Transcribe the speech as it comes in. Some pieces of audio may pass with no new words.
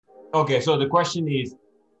Okay, so the question is,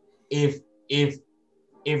 if if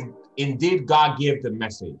if indeed God gave the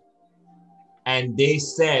message and they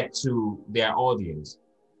said to their audience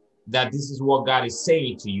that this is what God is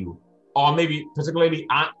saying to you, or maybe particularly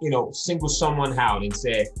single someone out and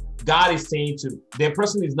say God is saying to the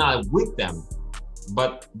person is not with them,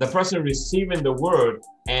 but the person receiving the word,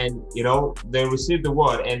 and they received the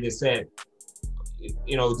word and they said,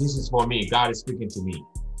 this is for me, God is speaking to me.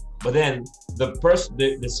 But then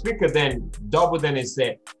the speaker then doubled in and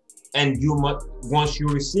said, and you must, once you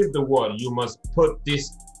receive the word, you must put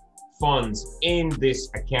these funds in this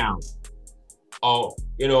account, or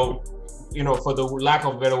for the lack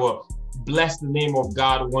of a better word, bless the name of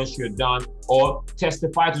God once you're done, or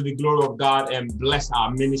testify to the glory of God and bless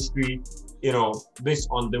our ministry, based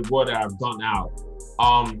on the word that I've done out.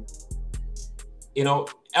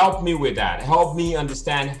 Help me with that. Help me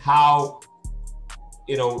understand how,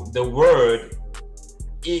 the word,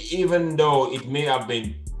 even though it may have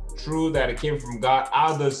been true that it came from God,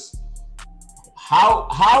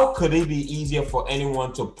 how could it be easier for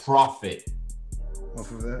anyone to profit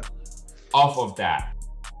off of that?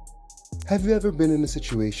 Have you ever been in a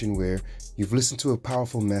situation where you've listened to a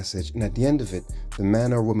powerful message, and at the end of it, the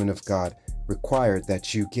man or woman of God required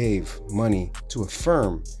that you gave money to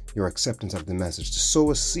affirm your acceptance of the message, to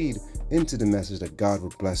sow a seed into the message that God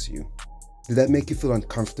would bless you? Did that make you feel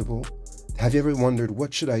uncomfortable? Have you ever wondered,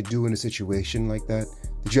 what should I do in a situation like that?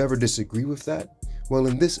 Did you ever disagree with that? Well,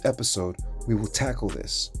 in this episode, we will tackle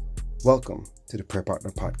this. Welcome to the Prayer Partner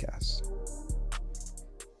Podcast.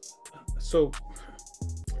 So,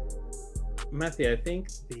 Matthew, I think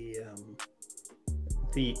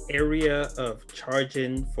the area of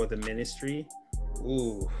charging for the ministry,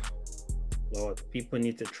 Lord, people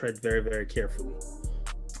need to tread very, very carefully.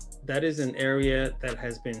 That is an area that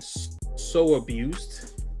has been so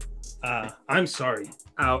abused. I'm sorry.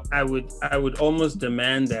 I would almost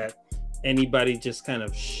demand that anybody just kind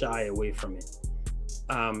of shy away from it.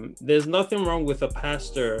 There's nothing wrong with a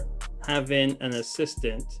pastor having an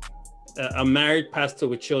assistant, a married pastor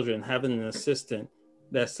with children having an assistant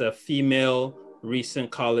that's a female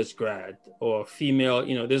recent college grad, or female,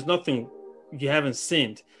 there's nothing, you haven't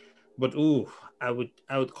sinned, but I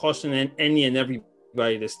would caution any and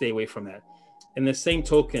everybody to stay away from that. In the same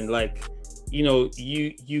token, like,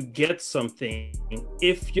 you get something,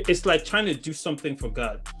 it's like trying to do something for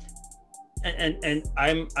God. And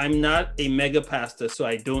I'm not a mega pastor, so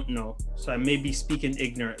I don't know. So I may be speaking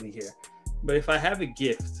ignorantly here. But if I have a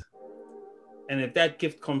gift, and if that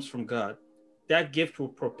gift comes from God, that gift will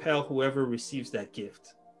propel whoever receives that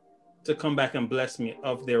gift to come back and bless me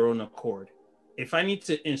of their own accord. If I need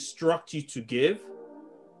to instruct you to give,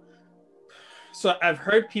 so I've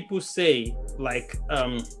heard people say, like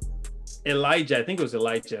Elijah, I think it was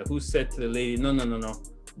Elijah, who said to the lady, no,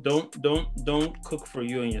 don't cook for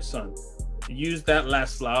you and your son. Use that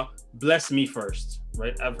last flour, bless me first,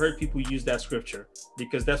 right? I've heard people use that scripture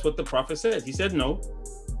because that's what the prophet said. He said, no,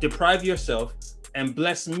 deprive yourself and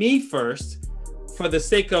bless me first for the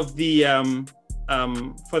sake of the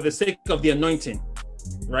anointing,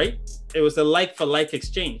 right? It was a like for like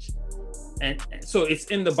exchange. And so it's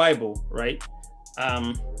in the Bible, right?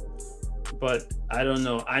 But I don't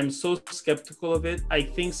know. I'm so skeptical of it. I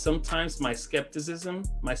think sometimes my skepticism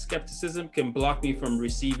can block me from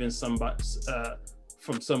receiving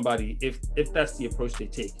from somebody if that's the approach they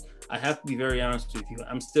take. I have to be very honest with you.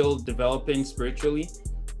 I'm still developing spiritually.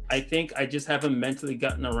 I think I just haven't mentally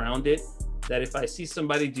gotten around it, that if I see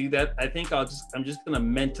somebody do that, I think I'm just gonna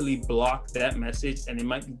mentally block that message, and it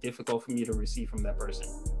might be difficult for me to receive from that person.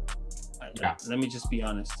 Yeah. Let me just be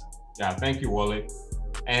honest. Yeah, thank you, Wally.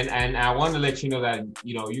 And I want to let you know that,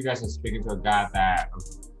 you guys are speaking to a guy that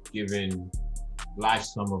given large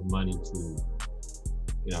sum of money to,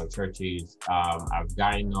 churches. I've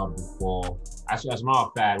gotten up before. Actually, as a matter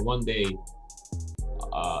of fact, one day,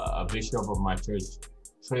 a bishop of my church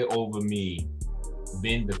prayed over me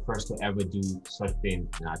being the first to ever do such thing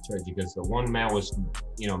in our church, because the one man was,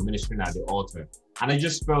 ministering at the altar, and I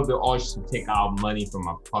just felt the urge to take out money from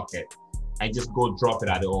my pocket and just go drop it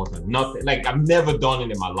at the altar. Nothing, like I've never done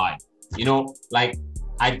it in my life, like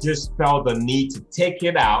I just felt the need to take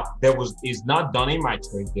it out. It's not done in my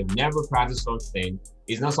church. They've never practiced such thing.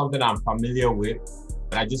 It's not something I'm familiar with,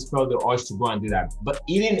 but I just felt the urge to go and do that. But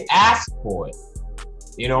he didn't ask for it,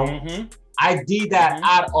 Mm-hmm. I did that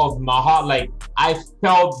out of my heart. Like I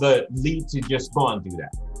felt the need to just go and do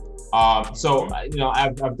that. So I've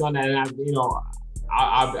done that, and I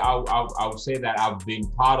would say that I've been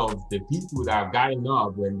part of the people that have gotten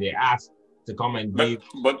up when they asked to come and give.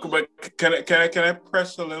 But can I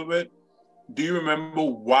press a little bit? do you remember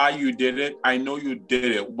why you did it? I know you did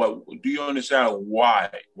it, but do you understand why?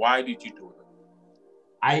 Why did you do it?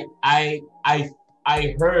 I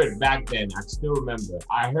heard back then, I still remember,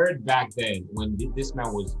 I heard back then when this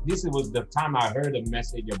was the time I heard a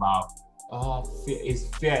message about fear.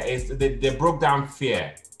 They broke down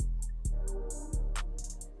fear.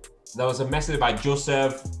 There was a message by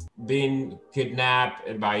Joseph being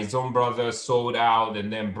kidnapped by his own brother, sold out,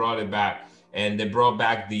 and then brought it back. And they brought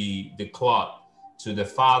back the cloth to the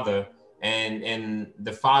father, and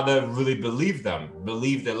the father really believed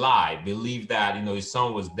the lie, believed that his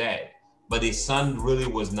son was dead, but his son really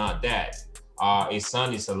was not dead. His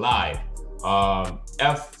son is alive.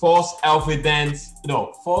 False evidence.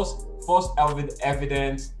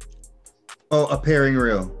 Oh, appearing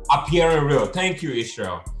real. Appearing real. Thank you,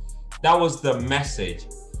 Israel. That was the message.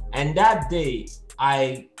 And that day,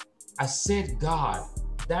 I said, God,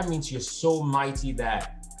 that means you're so mighty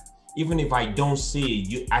that even if I don't see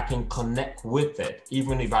it, I can connect with it,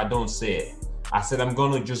 even if I don't see it. I said, I'm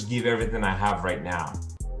going to just give everything I have right now.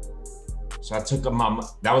 So I took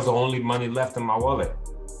that was the only money left in my wallet.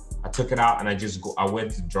 I took it out and I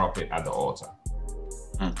went to drop it at the altar.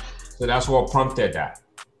 So that's what prompted that.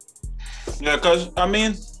 Yeah, because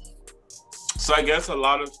so I guess a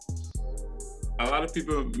lot of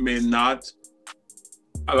people who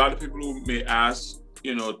may ask,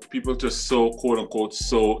 people to sow, quote unquote,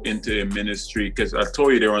 sow into a ministry. Because I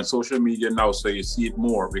told you they're on social media now, so you see it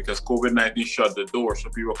more because COVID-19 shut the door. So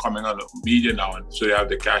people are coming on the media now, and so they have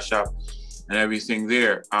the Cash App and everything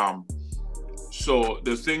there. So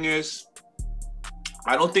the thing is,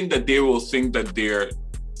 I don't think that they will think that they're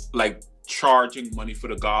like charging money for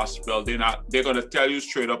the gospel. They're going to tell you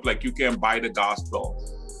straight up, like, you can't buy the gospel.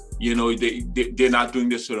 They're not doing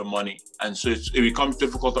this for the money. And so it becomes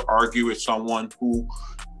difficult to argue with someone who,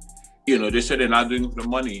 they said they're not doing it for the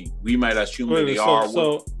money. We might assume that they are.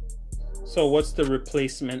 So what's the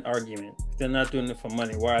replacement argument? If they're not doing it for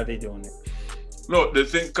money, why are they doing it? No, the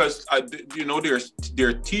thing, because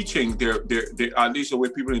they're teaching, they're at least the way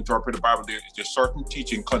people interpret the Bible, there's certain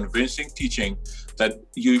teaching, convincing teaching that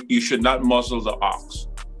you should not muzzle the ox.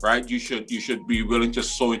 Right, you should be willing to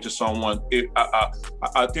sow into someone.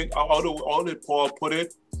 I think all that Paul put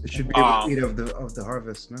it. It should be able to eat of the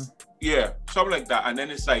harvest, no? Yeah, something like that. And then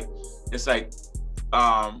it's like, like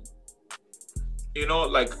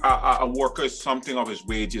a worker is something of his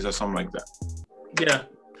wages or something like that. Yeah,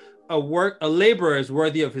 a laborer is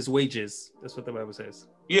worthy of his wages. That's what the Bible says.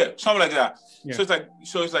 Yeah, something like that. Yeah.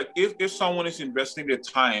 So it's like if someone is investing their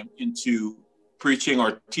time into preaching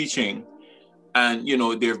or teaching, and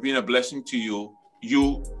they've been a blessing to you,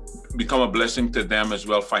 you become a blessing to them as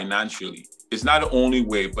well financially. It's not the only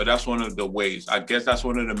way, but that's one of the ways. I guess that's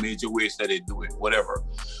one of the major ways that they do it, whatever.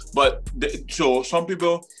 But so some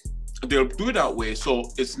people, they'll do it that way. So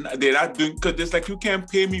they're not doing, because it's like, you can't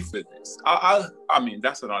pay me for this.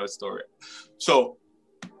 That's another story. So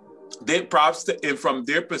they perhaps, and from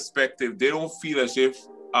their perspective, they don't feel as if,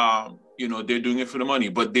 they're doing it for the money,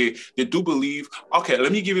 but they do believe. Okay,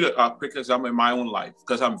 let me give you a quick example in my own life,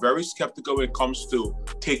 because I'm very skeptical when it comes to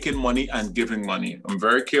taking money and giving money. I'm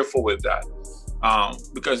very careful with that,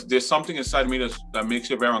 because there's something inside me that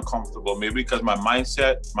makes it very uncomfortable. Maybe because my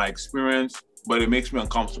mindset, my experience, but it makes me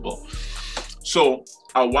uncomfortable. So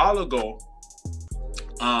a while ago,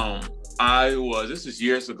 this is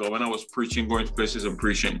years ago, when I was preaching, going to places and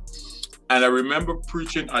preaching, and I remember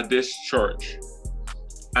preaching at this church.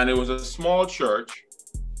 And it was a small church,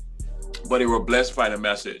 but they were blessed by the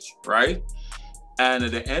message, right? And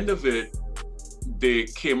at the end of it, they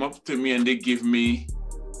came up to me and they give me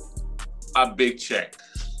a big check.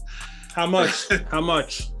 How much? How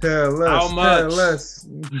much? Tell us. How much? Tell us.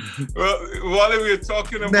 Well, while we were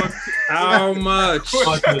talking about how much?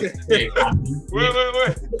 wait.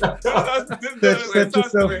 Set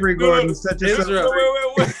yourself free, Gordon. Set yourself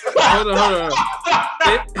free. Wait. Hold on.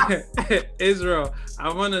 Israel,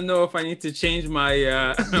 I want to know if I need to change my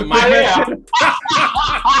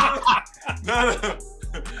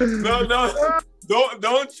No.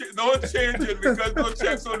 Don't change it, because those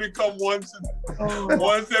checks only come once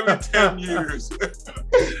every 10 years,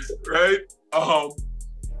 right?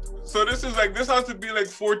 So this has to be like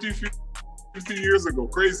 40, 50 years ago,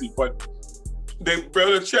 crazy. But they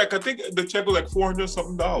brought a check. I think the check was like $400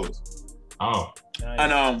 something. Oh, nice.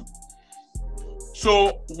 And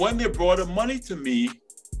so when they brought the money to me,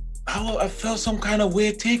 I felt some kind of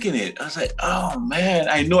way taking it. I was like, oh man,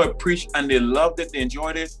 I know I preached and they loved it, they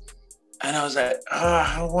enjoyed it. And I was like,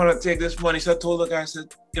 I don't want to take this money. So I told the guy, I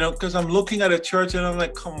said, because I'm looking at a church and I'm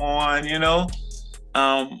like, come on, and I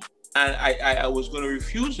was going to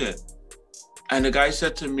refuse it. And the guy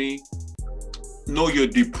said to me, no, you're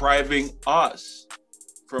depriving us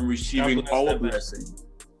from receiving our blessing.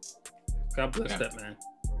 God bless that man.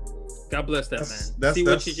 God bless that man. That's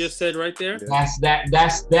what you just said right there? That's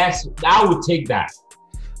I would take that.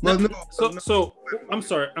 Well, no, so I'm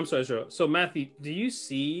sorry, sir. So Matthew, do you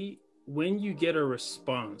see when you get a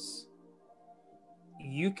response,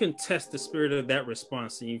 you can test the spirit of that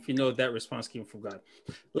response, and if you know that response came from God.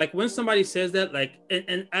 Like when somebody says that, like,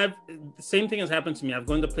 and I've the same thing has happened to me. I've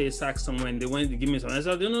gone to play a sax somewhere, and they wanted to give me something. I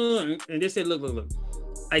said, no, and they said, look.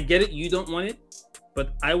 I get it, you don't want it,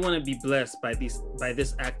 but I want to be blessed by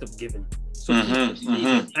this act of giving. So,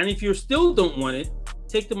 and if you still don't want it,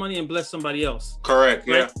 take the money and bless somebody else. Correct.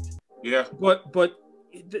 Right? Yeah. But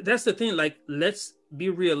that's the thing. Like, let's be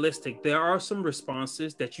realistic. There are some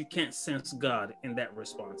responses that you can't sense God in that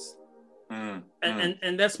response, and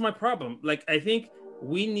that's my problem. Like, I think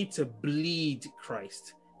we need to bleed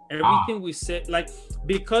Christ. Everything we say, like,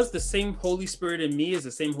 because the same Holy Spirit in me is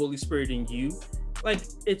the same Holy Spirit in you. Like,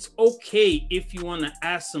 it's okay if you want to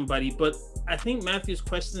ask somebody, but I think Matthew's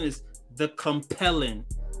question is the compelling,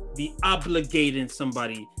 the obligating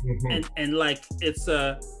somebody, and like it's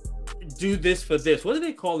do this for this. What do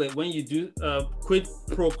they call it when you do quid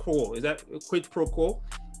pro quo? Is that quid pro quo?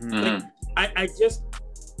 Like, I just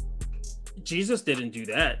Jesus didn't do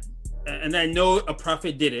that, and I know a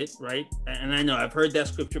prophet did it, right? And I know I've heard that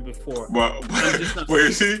scripture before.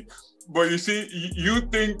 But you see, you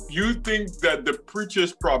think that the preacher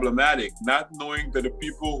is problematic, not knowing that the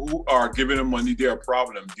people who are giving them money, they're a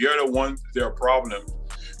problem. They're the ones, they're a problem.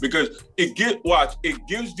 Because it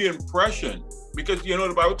gives the impression, because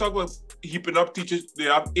the Bible talks about heaping up teachers, they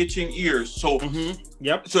have itching ears. So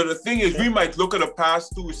So the thing is, we might look at a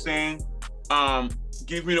pastor who is saying,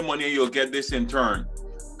 give me the money and you'll get this in turn.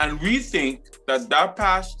 And we think that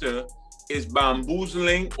pastor is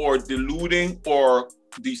bamboozling or deluding or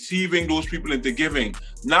deceiving those people into giving,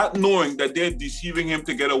 not knowing that they're deceiving him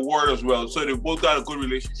to get a word as well. So they've both got a good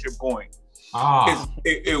relationship going.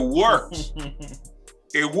 It works.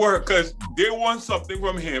 It works because they want something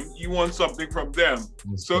from him, you want something from them.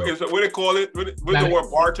 So it's what they call it, with the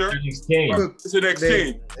word barter. It's an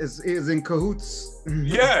exchange. It's in cahoots.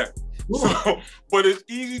 Yeah. So, but it's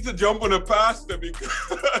easy to jump on a pastor because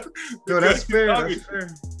no, that's fair.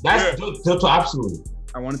 That's absolutely.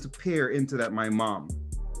 I wanted to pair into that my mom,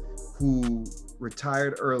 who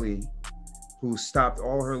retired early, who stopped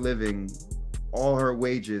all her living, all her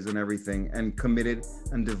wages and everything, and committed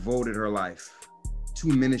and devoted her life to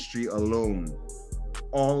ministry alone,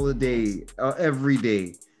 all the day, every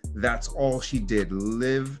day. That's all she did.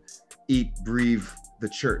 Live, eat, breathe the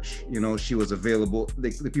church. She was available.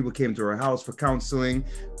 The people came to her house for counseling,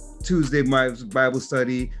 Tuesday Bible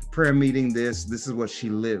study, prayer meeting. This is what she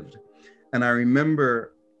lived. And I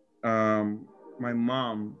remember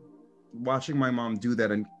watching my mom do that,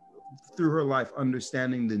 and through her life,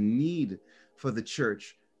 understanding the need for the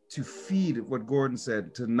church to feed, what Gordon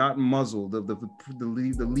said, to not muzzle. The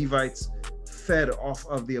Levites fed off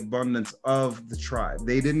of the abundance of the tribe.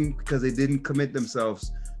 because they didn't commit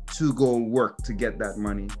themselves to go work to get that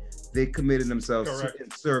money. They committed themselves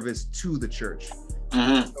in service to the church.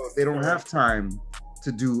 So they don't have time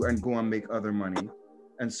to do and go and make other money.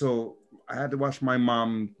 And so I had to watch my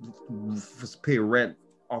mom pay rent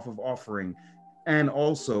off of offering, and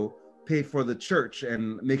also pay for the church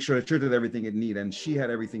and make sure the church had everything it needed. And she had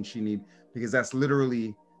everything she needed, because that's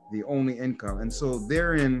literally the only income. And so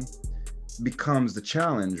therein becomes the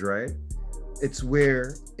challenge, right? It's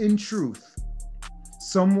where, in truth,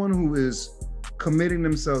 someone who is committing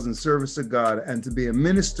themselves in service to God and to be a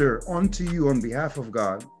minister unto you on behalf of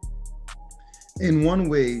God, in one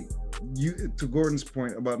way, to Gordon's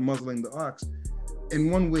point about muzzling the ox, in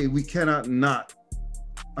one way we cannot not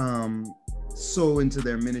sow into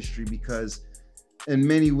their ministry, because in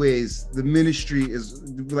many ways the ministry is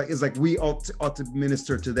like we ought to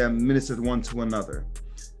minister to them, minister one to another,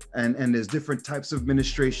 and there's different types of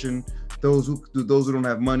ministration. Those who don't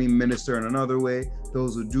have money minister in another way,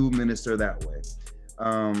 those who do minister that way.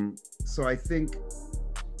 So I think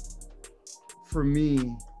for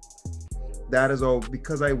me, that is all,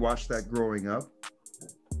 because I watched that growing up.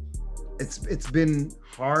 It's been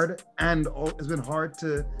hard, and it's been hard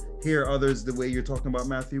to hear others the way you're talking about,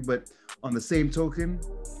 Matthew. But on the same token,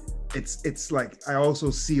 it's like I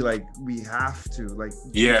also see like we have to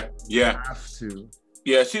have to.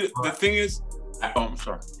 Yeah. See, the thing is, I'm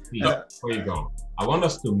sorry. Before you go, I want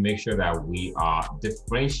us to make sure that we are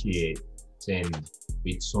differentiating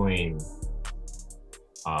between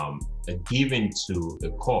a giving to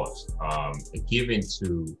the cause, a giving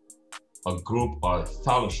to a group or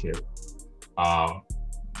fellowship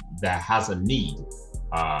that has a need,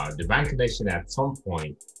 Divine Connection at some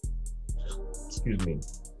point, excuse me,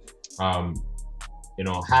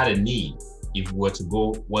 had a need if we were to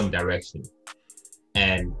go one direction.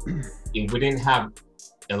 And if we didn't have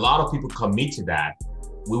a lot of people commit to that,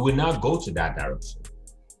 we would not go to that direction.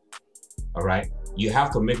 All right. You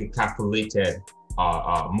have to make a calculated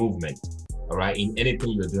movement. All right. In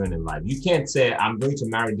anything you're doing in life, you can't say, I'm going to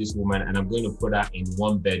marry this woman and I'm going to put her in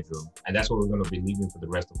one bedroom, and that's what we're going to be living for the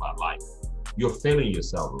rest of our life. You're failing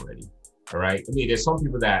yourself already. All right. I mean, there's some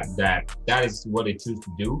people that is what they choose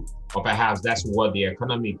to do, or perhaps that's what the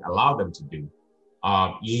economy allowed them to do.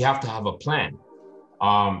 You have to have a plan.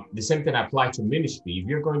 The same thing applies to ministry. If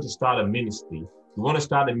you're going to start a ministry, you want to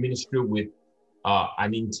start a ministry with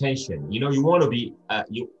an intention. You want to be,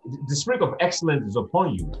 the spirit of excellence is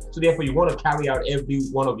upon you. So therefore, you want to carry out every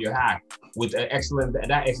one of your acts with that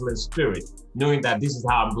excellent spirit, knowing that this is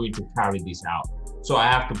how I'm going to carry this out. So I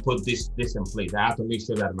have to put this in place. I have to make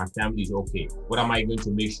sure that my family is okay. What am I going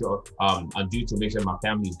to make sure do to make sure my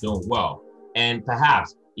family is doing well? And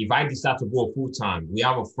perhaps if I decide to go full time, we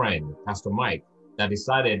have a friend, Pastor Mike, that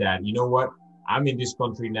decided that, you know what, I'm in this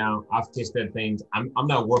country now. I've tasted things. I'm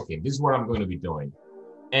not working. This is what I'm going to be doing.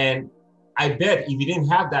 And I bet if he didn't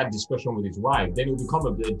have that discussion with his wife, then it would become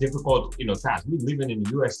a difficult, task. We're living in the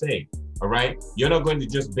USA, all right? You're not going to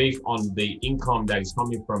just base on the income that is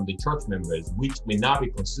coming from the church members, which may not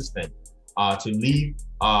be consistent to live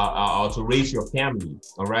or to raise your family,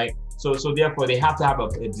 all right? So therefore, they have to have a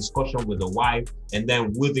discussion with the wife and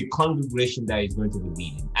then with the congregation that is going to be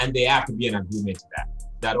leading. And they have to be in agreement to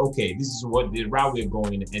that, okay, this is what the route we're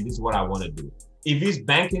going and this is what I want to do. If he's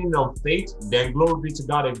banking on faith, then glory be to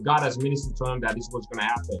God. If God has ministered to him that this is what's going to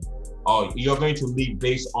happen, or you're going to live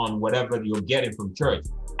based on whatever you're getting from church,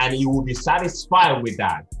 and you will be satisfied with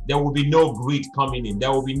that. There will be no greed coming in.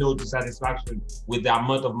 There will be no dissatisfaction with the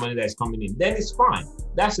amount of money that's coming in. Then it's fine.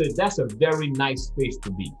 That's a very nice space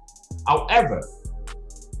to be. However,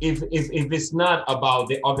 if it's not about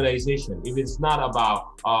the organization, if it's not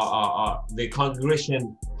about the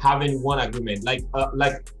congregation having one agreement, like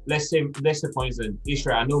let's say for instance,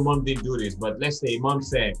 Israel, I know mom didn't do this, but let's say mom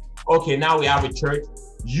said, okay, now we have a church,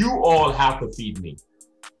 you all have to feed me.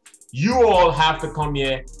 You all have to come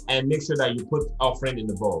here and make sure that you put offering in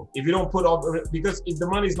the bowl. If you don't put because if the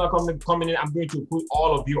money is not coming in, I'm going to put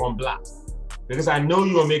all of you on blast because I know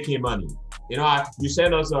you are making money. You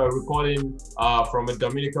sent us a recording from a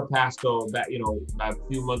Dominican pastor that a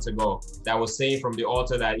few months ago that was saying from the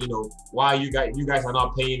altar that why you guys are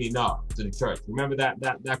not paying enough to the church. Remember that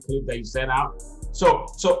clip that you sent out? So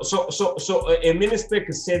a minister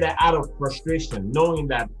could say that out of frustration, knowing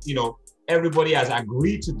that everybody has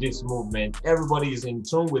agreed to this movement, everybody is in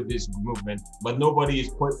tune with this movement, but nobody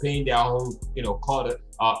is paying their own quota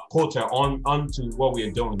onto what we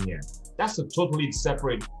are doing here. That's a totally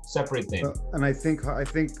separate thing. And I think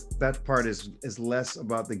that part is less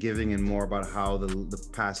about the giving and more about how the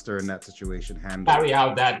pastor in that situation handled carry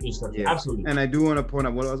out that instruction. Yeah. Absolutely. And I do want to point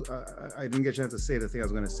out I didn't get a chance to say the thing I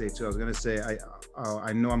was going to say too. I was going to say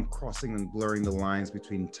I know I'm crossing and blurring the lines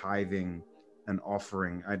between tithing and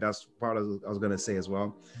offering. That's part of I was going to say as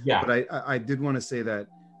well. Yeah. But I did want to say that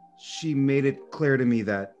she made it clear to me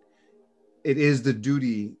that it is the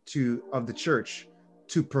duty of the church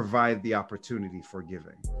to provide the opportunity for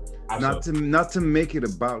giving. Absolutely. Not to make it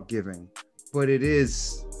about giving, but it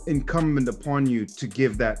is incumbent upon you to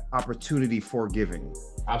give that opportunity for giving.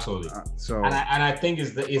 Absolutely. And I think it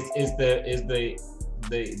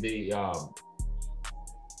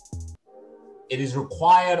is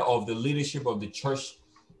required of the leadership of the church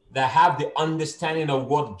that have the understanding of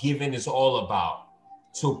what giving is all about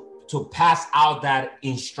to pass out that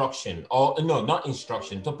instruction, or no, not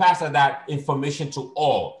instruction, to pass out that information to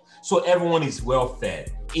all, so everyone is well fed.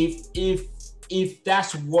 If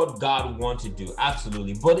that's what God wants to do,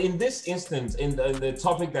 absolutely. But in this instance, in the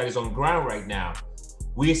topic that is on ground right now,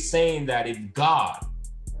 we're saying that if God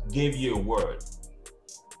gave you a word,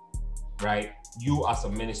 right? You as a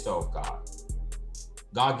minister of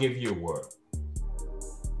God gave you a word.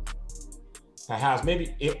 Perhaps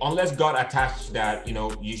unless God attached that,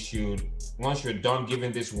 you should, once you're done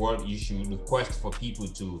giving this word, you should request for people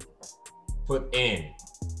to put in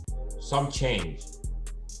some change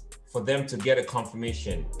for them to get a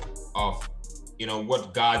confirmation of,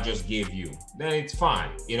 what God just gave you. Then it's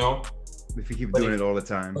fine, If you keep doing it all the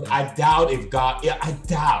time. But I doubt if God,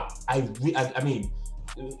 I mean,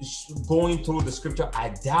 going through the scripture,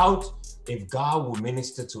 I doubt if God will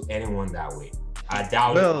minister to anyone that way. I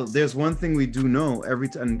doubt it. Well, there's one thing we do know. Every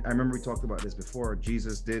time, I remember we talked about this before.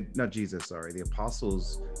 The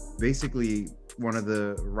apostles, basically one of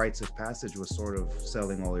the rites of passage was sort of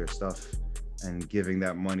selling all your stuff and giving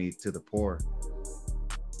that money to the poor.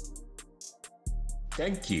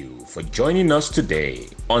 Thank you for joining us today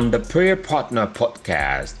on the Prayer Partner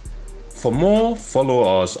Podcast. For more,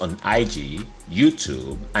 follow us on IG,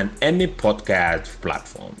 YouTube, and any podcast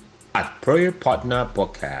platform at Prayer Partner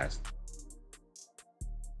Podcast.